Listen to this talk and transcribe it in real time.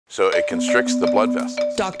So it constricts the blood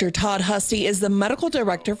vessels. Dr. Todd Husty is the medical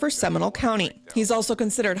director for Seminole County. He's also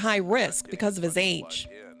considered high risk because of his age.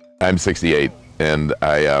 I'm 68, and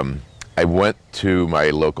I went to my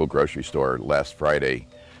local grocery store last Friday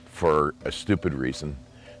for a stupid reason.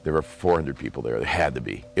 There were 400 people there. There had to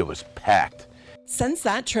be. It was packed. Since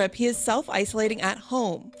that trip, he is self-isolating at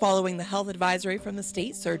home, following the health advisory from the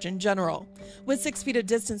state surgeon general. With 6 feet of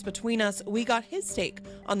distance between us, we got his take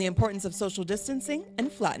on the importance of social distancing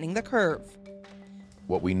and flattening the curve.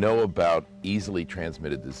 What we know about easily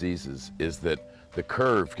transmitted diseases is that the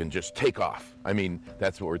curve can just take off. I mean,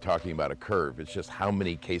 that's what we're talking about, a curve. It's just how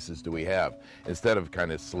many cases do we have? Instead of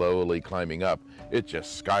kind of slowly climbing up, it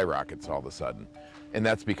just skyrockets all of a sudden. And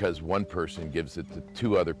that's because one person gives it to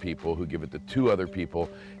 2 other people who give it to 2 other people,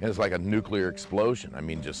 and it's like a nuclear explosion. I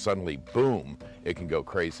mean, just suddenly, boom, it can go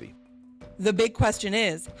crazy. The big question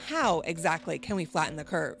is, how exactly can we flatten the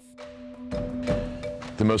curve?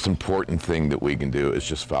 The most important thing that we can do is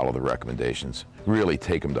just follow the recommendations. Really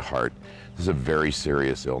take them to heart. This is a very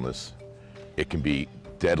serious illness. It can be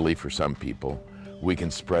deadly for some people. We can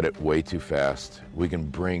spread it way too fast. We can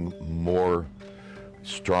bring more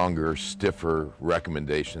stronger, stiffer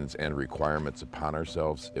recommendations and requirements upon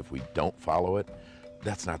ourselves if we don't follow it.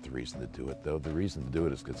 That's not the reason to do it, though. The reason to do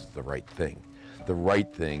it is because it's the right thing. The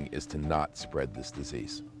right thing is to not spread this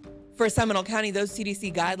disease. For Seminole County, those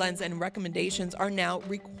CDC guidelines and recommendations are now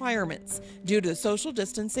requirements due to the social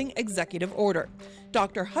distancing executive order.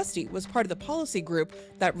 Dr. Husty was part of the policy group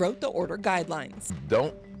that wrote the order guidelines.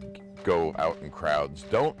 Don't go out in crowds.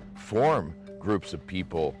 Don't form groups of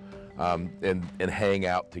people and hang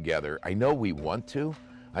out together. I know we want to.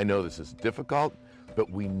 I know this is difficult, but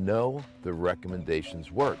we know the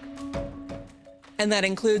recommendations work. And that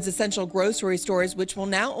includes essential grocery stores, which will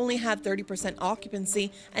now only have 30%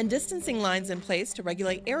 occupancy and distancing lines in place to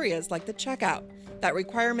regulate areas like the checkout. That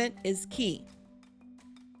requirement is key.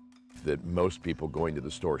 That most people going to the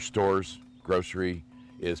stores, grocery,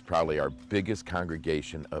 is probably our biggest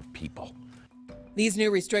congregation of people. These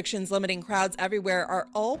new restrictions limiting crowds everywhere are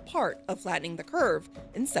all part of flattening the curve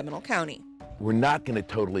in Seminole County. We're not going to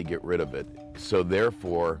totally get rid of it, so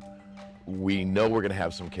therefore we know we're going to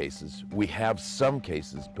have some cases. We have some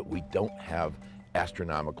cases, but we don't have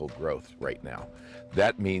astronomical growth right now.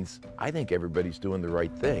 That means I think everybody's doing the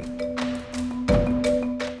right thing.